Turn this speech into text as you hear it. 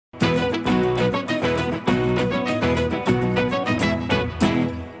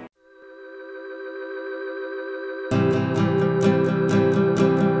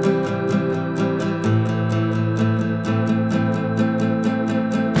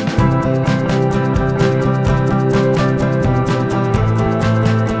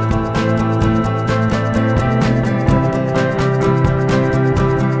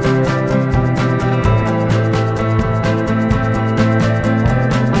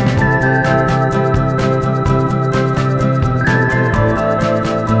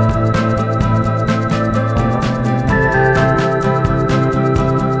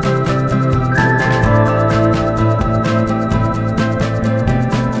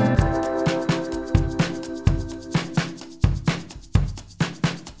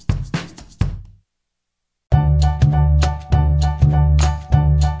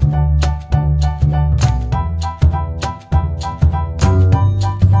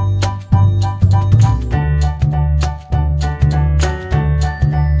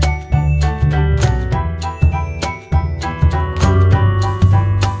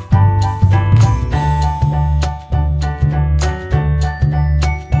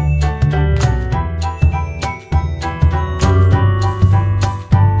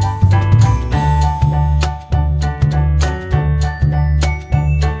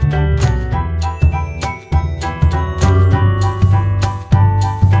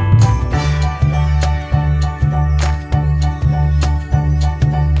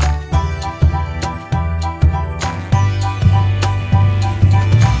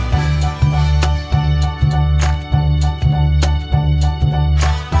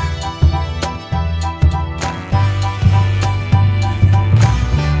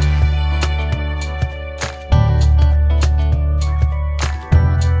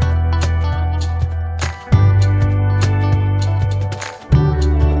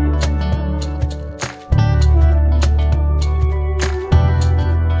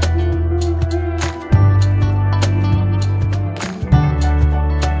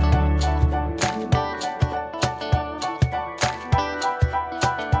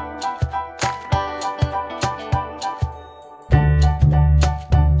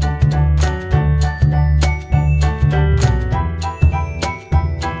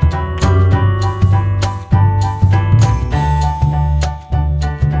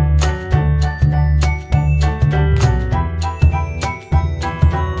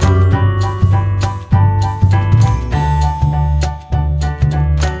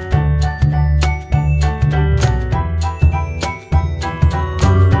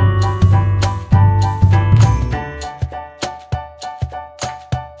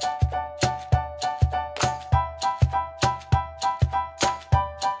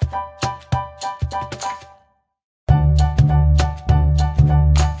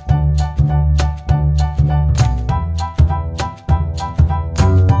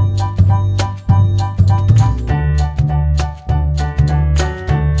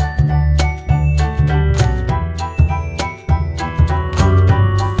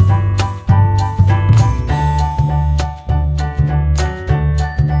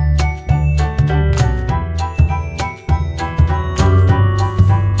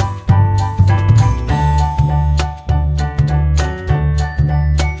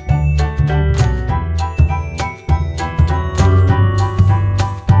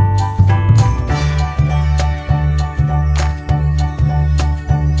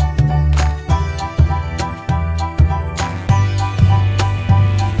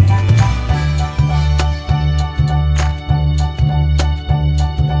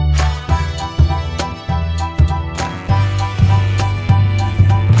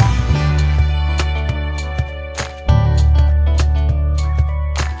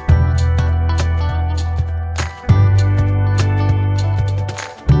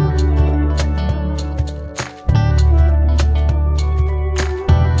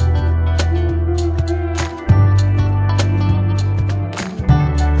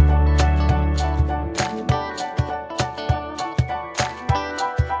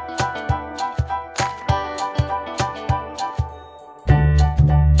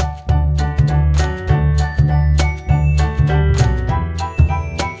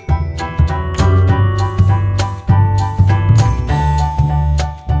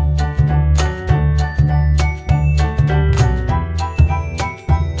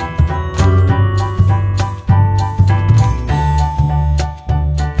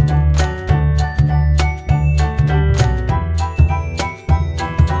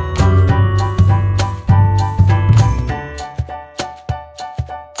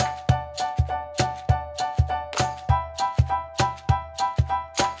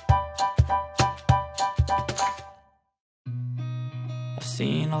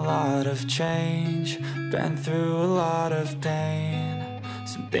seen a lot of change, been through a lot of pain.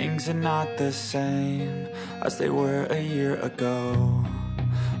 Some things are not the same as they were a year ago,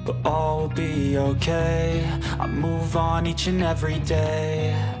 but all will be okay. I move on each and every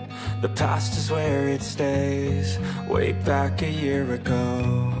day. The past is where it stays, way back a year ago.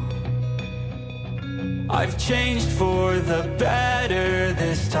 I've changed for the better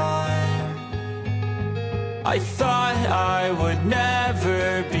this time. I thought I would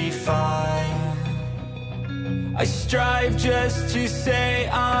never be fine. I strive just to say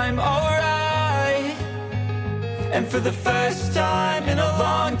I'm alright, and for the first time in a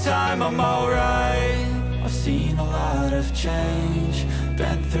long time I'm alright. I've seen a lot of change,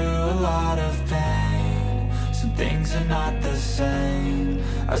 been through a lot of pain. Some things are not the same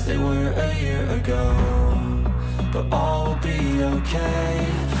as they were a year ago, but all will be okay.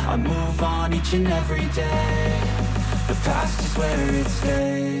 I move on each and every day. The past is where it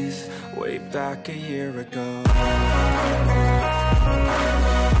stays, way back a year ago.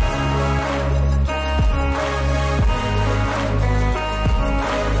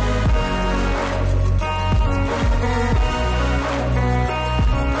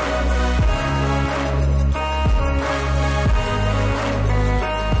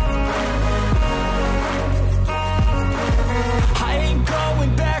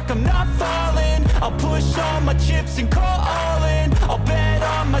 I'm not falling, I'll push all my chips and call all in. I'll bet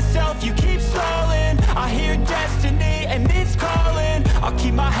on myself, you keep stalling. I hear destiny and it's calling. I'll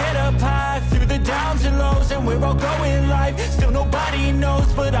keep my head up high through the downs and lows, and we're all going life. Still nobody knows,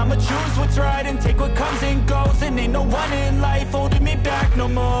 but I'ma choose what's right and take what comes and goes. And ain't no one in life holding me back no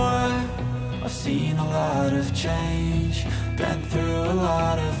more. I've seen a lot of change, been through a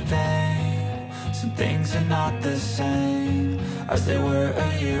lot of pain. Some things are not the same as they were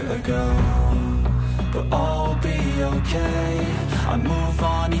a year ago, but all will be okay. I move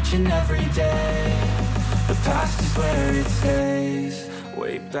on each and every day. The past is where it stays,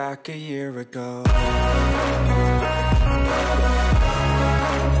 way back a year ago.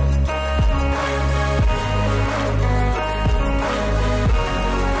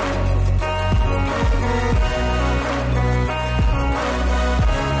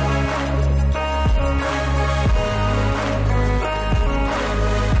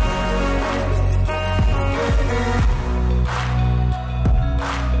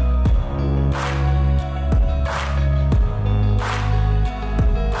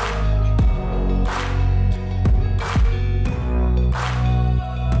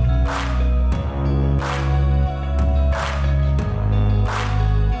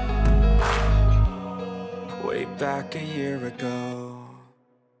 Back a year ago.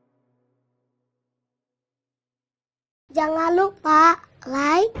 Jangan lupa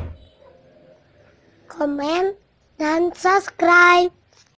like, komen, dan subscribe.